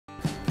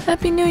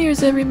Happy New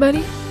Year's,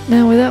 everybody!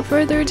 Now, without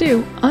further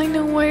ado, I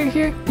know why you're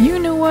here, you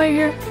know why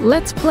you're here,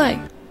 let's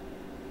play!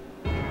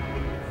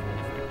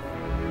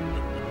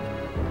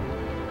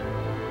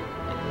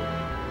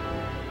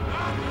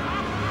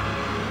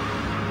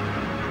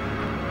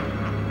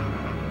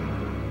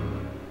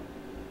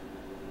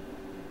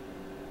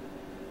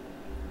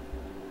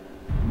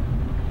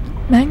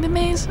 Magna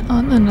maze?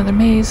 On another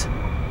maze.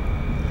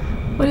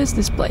 What is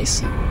this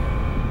place?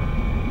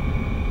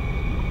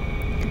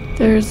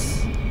 There's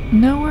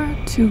nowhere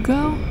to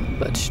go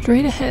but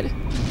straight ahead.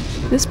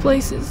 This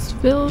place is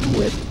filled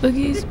with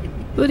Oogies,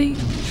 booby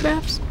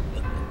traps.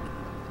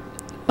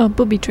 Oh,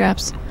 booby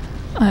traps.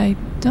 I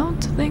don't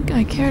think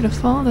I care to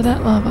fall into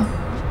that lava.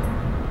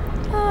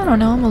 I don't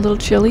know, I'm a little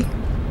chilly.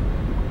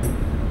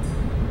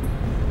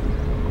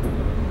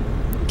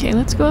 Okay,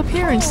 let's go up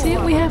here and see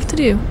what we have to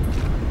do.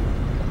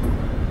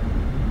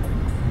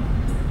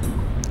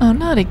 Oh,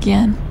 not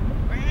again.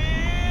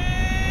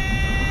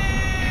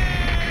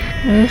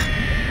 Ugh.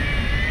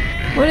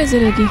 What is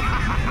it, Oogie?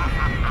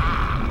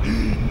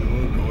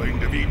 You're going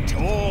to be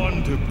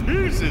torn to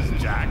pieces,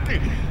 Jack.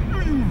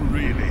 You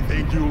really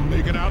think you'll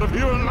make it out of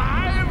here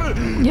alive?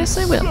 Yes,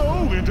 I will.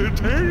 So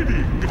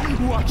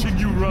entertaining, watching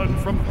you run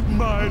from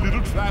my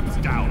little traps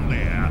down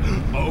there.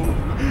 Oh,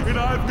 and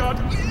I've got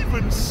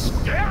even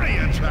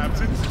scarier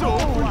traps in store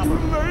for you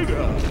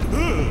later.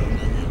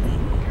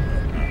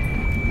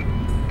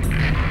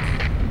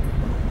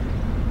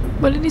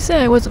 What did he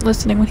say? I wasn't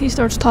listening. When he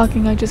starts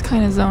talking, I just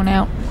kind of zone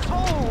out.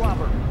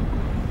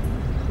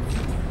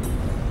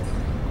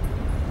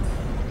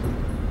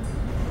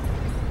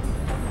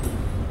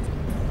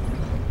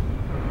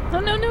 Oh,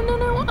 no, no, no,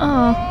 no.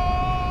 Oh.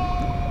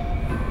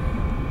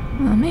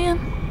 Oh, man.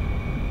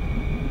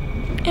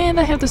 And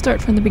I have to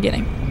start from the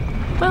beginning.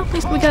 Well, at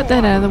least we got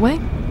that out of the way.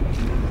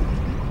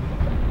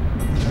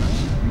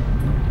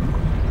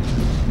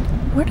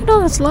 Where did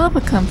all this lava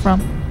come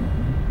from?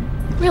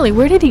 Really,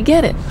 where did he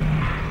get it?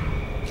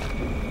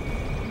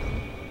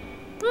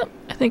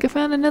 I think I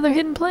found another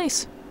hidden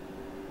place.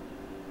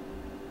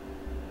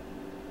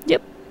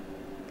 Yep.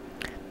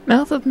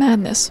 Mouth of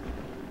Madness.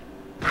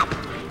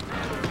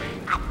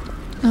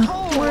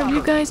 More of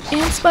you guys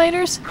and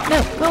spiders?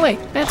 No, go away.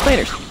 Bad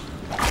spiders.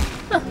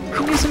 Huh,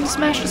 I'm using to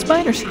smash the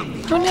spiders.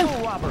 Oh no.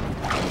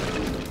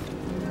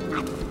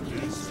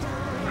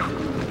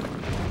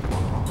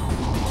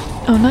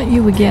 Oh, not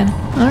you again.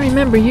 I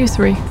remember you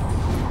three.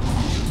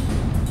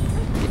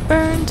 Get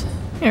burned.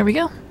 There we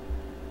go.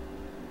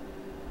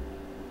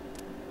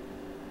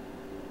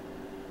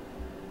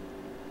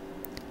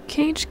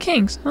 Caged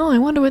Kings. Oh, I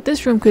wonder what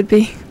this room could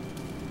be.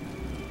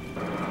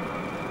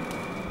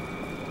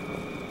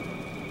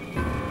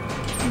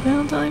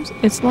 Valentine's.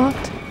 It's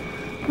locked.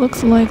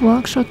 Looks like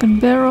Lock, Shock, and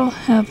Barrel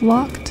have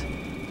locked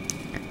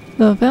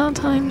the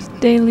Valentine's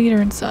Day leader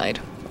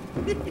inside.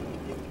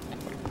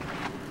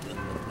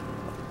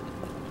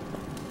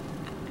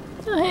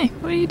 Oh, hey,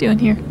 what are you doing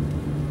here?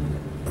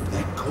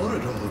 That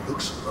corridor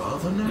looks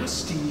rather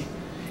nasty.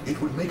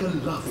 It would make a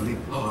lovely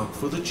park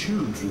for the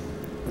children.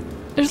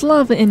 There's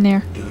lava in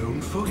there.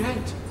 Don't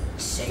forget.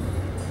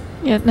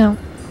 Yeah, no.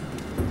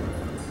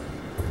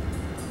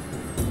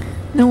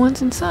 No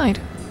one's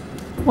inside.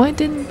 Why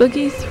didn't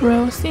Boogie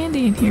throw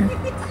Sandy in here?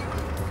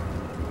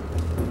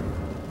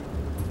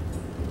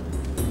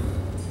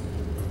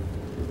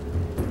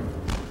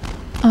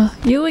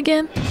 You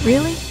again?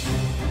 Really?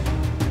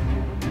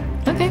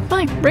 Okay,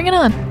 fine. Bring it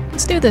on.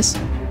 Let's do this.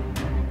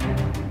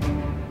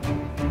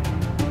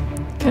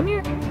 Come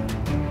here.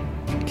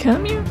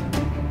 Come here.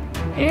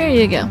 There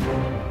you go.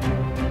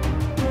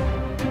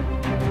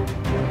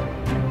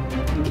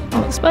 Get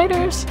all the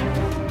spiders.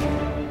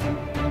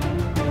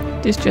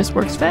 This just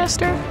works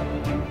faster.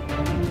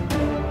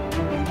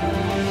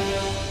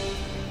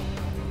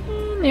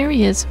 And there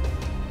he is.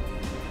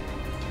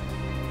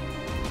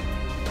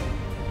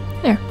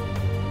 There.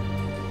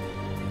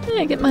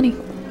 Yeah, get money.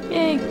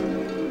 Yay.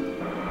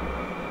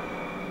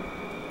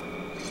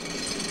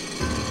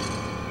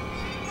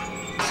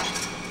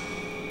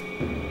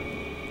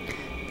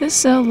 This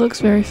cell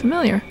looks very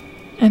familiar.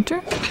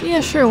 Enter?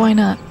 Yeah, sure, why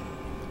not?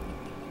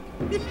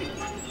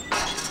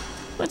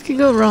 What could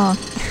go wrong?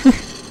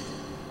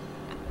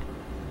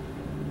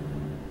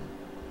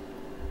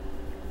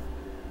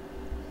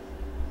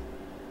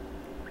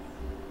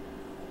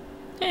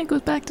 It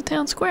goes back to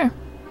town square.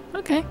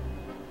 Okay.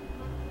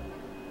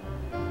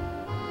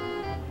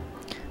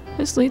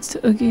 This leads to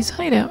Oogie's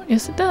hideout.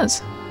 Yes, it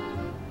does.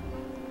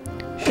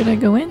 Should I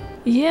go in?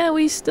 Yeah,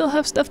 we still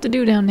have stuff to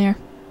do down there.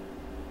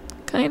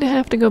 Kinda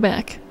have to go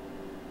back.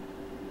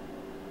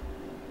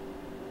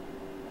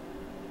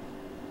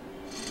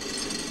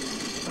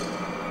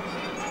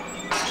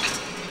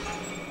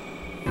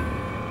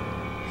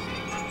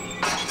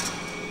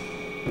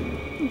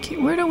 Okay,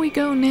 where do we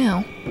go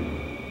now?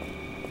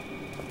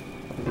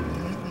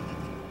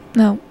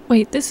 No,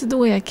 wait, this is the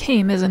way I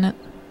came, isn't it?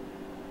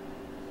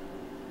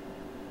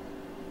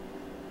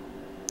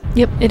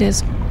 Yep, it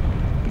is.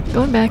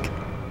 Going back.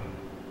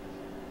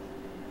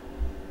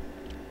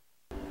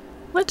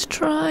 Let's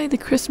try the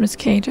Christmas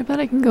cage. I bet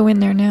I can go in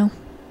there now.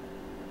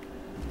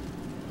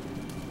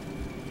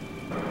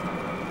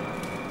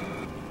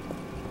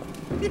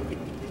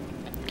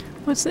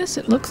 What's this?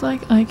 It looks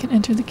like I can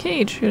enter the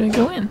cage. Should I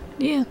go in?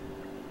 Yeah.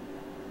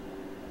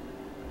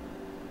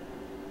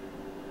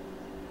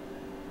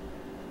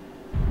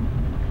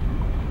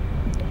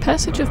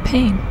 Passage of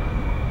Pain.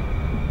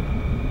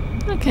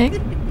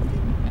 Okay.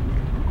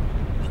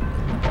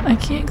 I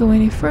can't go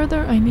any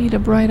further. I need a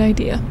bright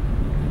idea.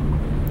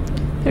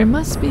 There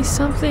must be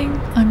something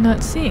I'm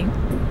not seeing.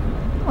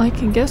 I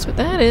can guess what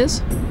that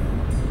is.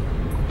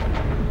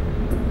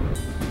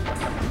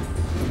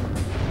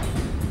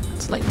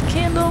 Let's light the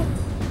candle.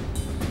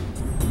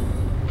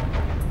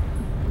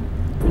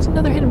 There's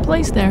another hidden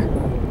place there.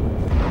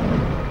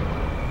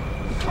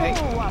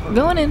 Alright,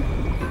 going in.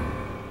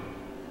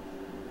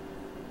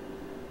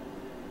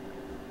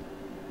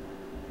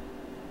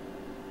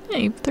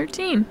 Hey,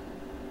 13.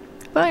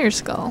 Fire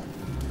skull.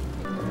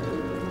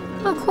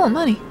 Oh, cool,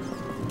 money.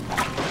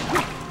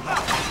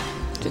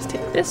 Just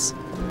take this.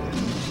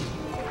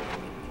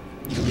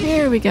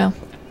 Here we go.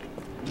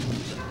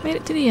 Made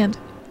it to the end.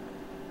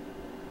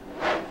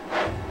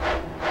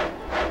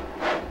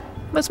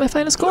 What's my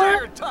final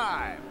score?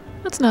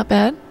 That's not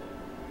bad.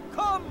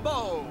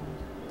 Combo.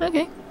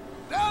 Okay.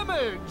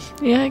 Damage.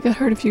 Yeah, I got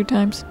hurt a few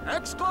times.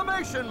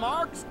 Exclamation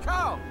marks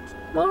count.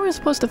 Well, we're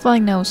supposed to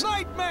flying nose.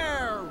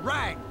 Nightmare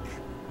rank.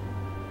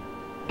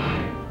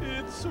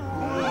 It's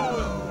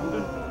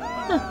ruined.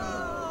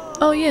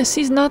 Oh yes,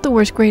 he's not the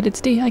worst grade.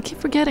 It's D. I keep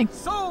forgetting.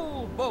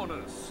 Soul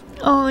bonus.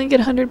 Oh, I get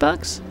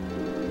 $100.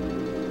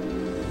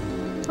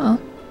 Oh.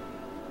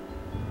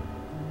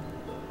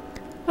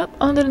 Up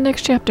on to the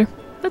next chapter.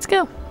 Let's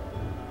go.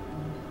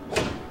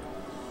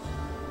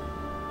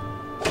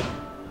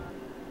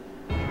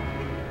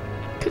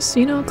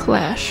 Casino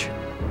Clash.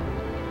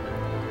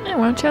 And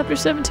we're on chapter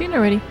 17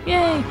 already.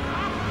 Yay!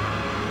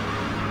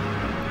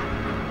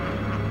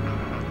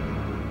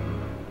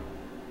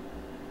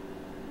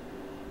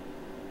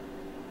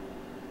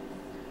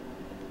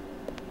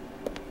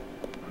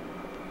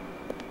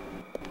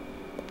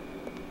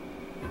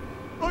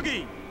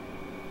 Oogie,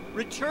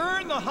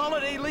 return the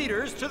holiday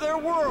leaders to their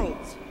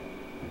worlds.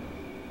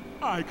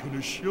 I can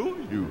assure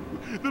you,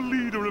 the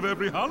leader of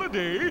every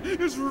holiday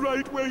is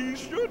right where he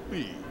should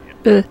be.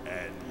 And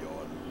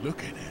you're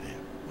looking at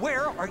him.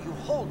 Where are you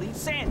holding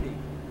Sandy?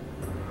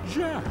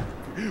 Jack,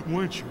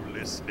 weren't you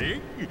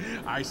listening?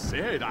 I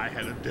said I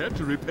had a debt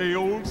to repay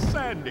old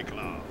Sandy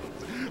Claus.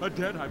 A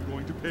debt I'm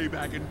going to pay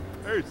back in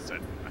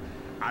person.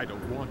 I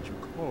don't want you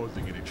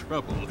causing any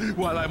trouble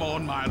while I'm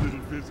on my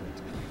little visit.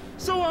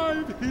 So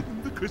I've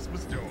hidden the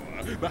Christmas door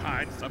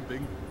behind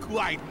something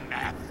quite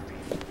nasty.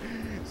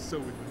 So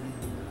in the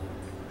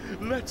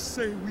meantime, let's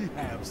say we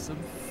have some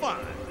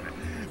fun.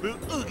 The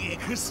Oogie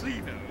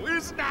Casino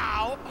is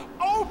now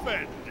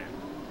open!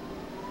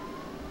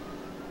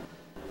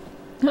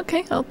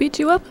 Okay, I'll beat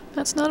you up.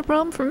 That's not a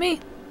problem for me.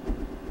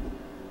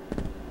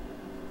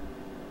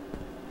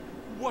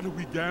 What are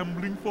we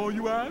gambling for,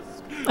 you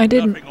ask? I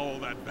didn't. Nothing all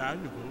that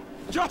valuable.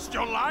 Just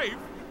your life.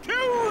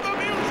 Cue the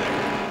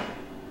music!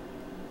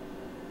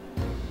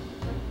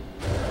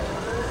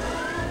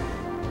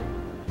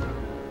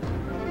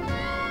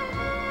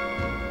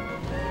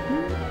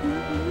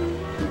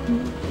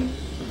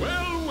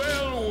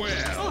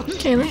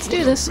 Okay, let's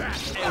do this.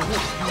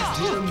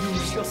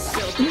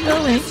 You go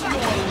away.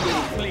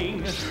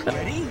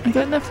 I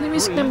got enough for the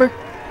music number.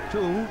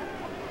 2,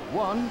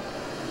 1.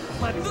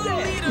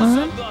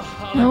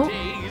 No.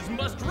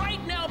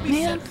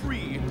 Man.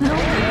 No.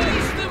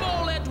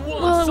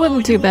 Well, it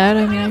wasn't too bad.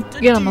 I mean, I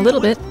get them a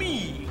little bit.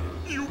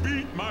 You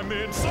beat my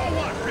men, so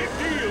what? Big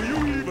deal. You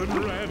even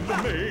ran the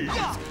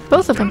maze.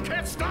 Both of them. You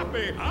can't stop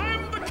me.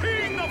 I'm the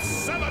king of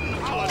 7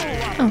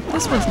 holidays. Oh,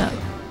 this one's not.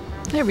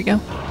 There we go.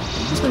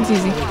 This one's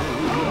easy. Go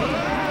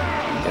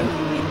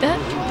eat that.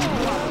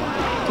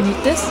 Can you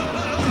eat this?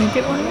 Can I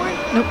get one more?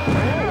 Nope.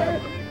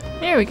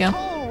 There we go.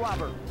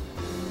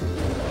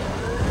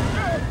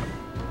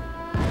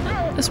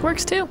 This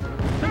works too.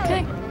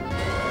 Okay.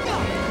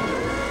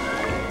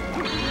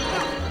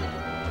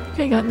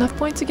 Okay, got enough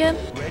points again?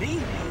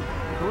 Ready?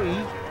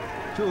 3,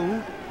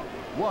 2,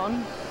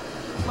 1.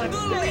 The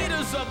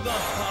leaders of the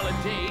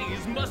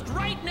holidays must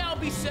right now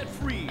be set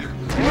free.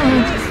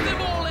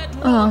 Come on.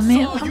 Oh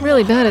man, I'm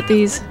really bad at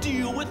these.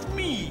 Deal with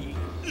me.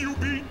 You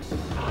beat.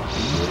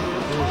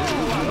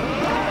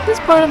 This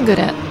part I'm good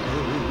at.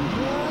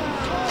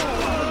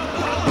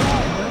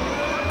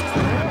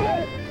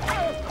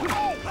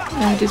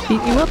 I just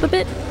beat you up a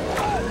bit.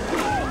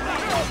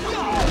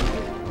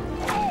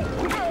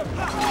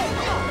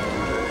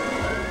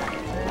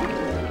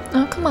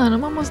 Oh, come on,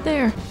 I'm almost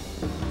there.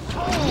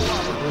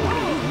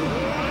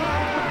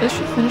 This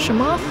should finish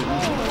him off.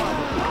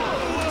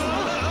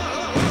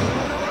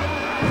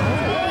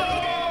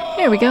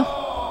 Here we go.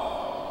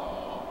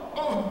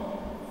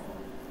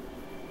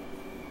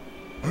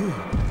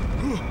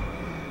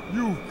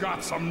 You've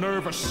got some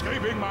nerve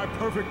escaping my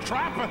perfect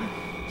trap.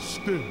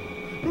 Still,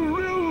 the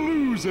real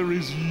loser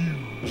is you,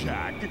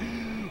 Jack.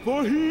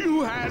 for he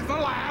who has the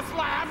last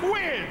laugh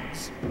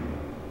wins!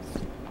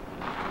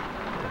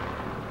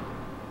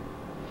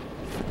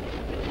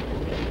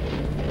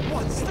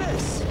 What's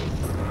this?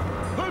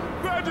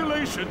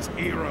 Congratulations,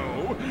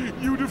 hero!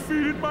 You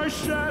defeated my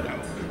shadow.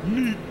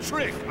 Neat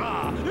trick,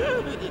 huh?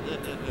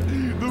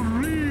 The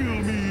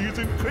real me is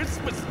in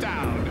Christmas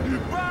Town.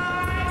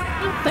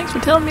 Bye! Thanks for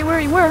telling me where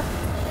you were.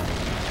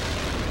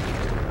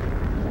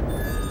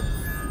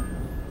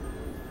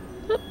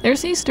 Oh,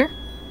 there's Easter.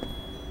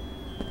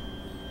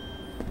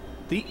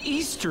 The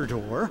Easter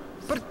door?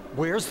 But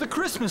where's the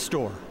Christmas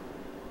door?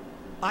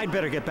 I'd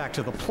better get back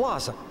to the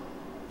plaza.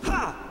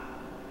 Ha!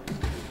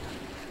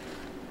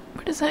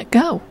 Where does that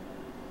go?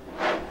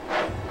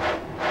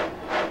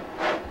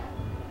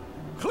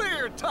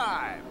 Clear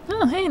time!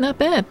 Oh, hey, not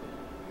bad.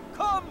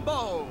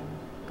 Combo!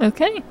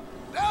 Okay.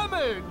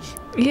 Damage!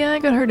 Yeah, I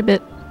got hurt a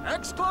bit.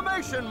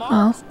 Exclamation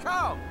marks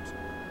count!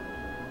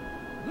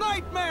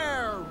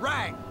 Nightmare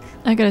rank!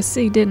 I got a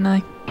C, didn't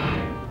I?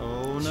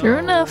 Oh no. Sure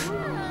enough.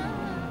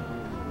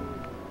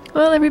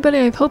 Well, everybody,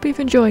 I hope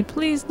you've enjoyed.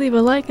 Please leave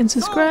a like and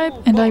subscribe,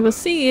 and I will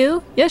see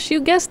you, yes, you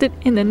guessed it,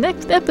 in the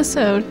next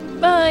episode.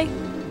 Bye!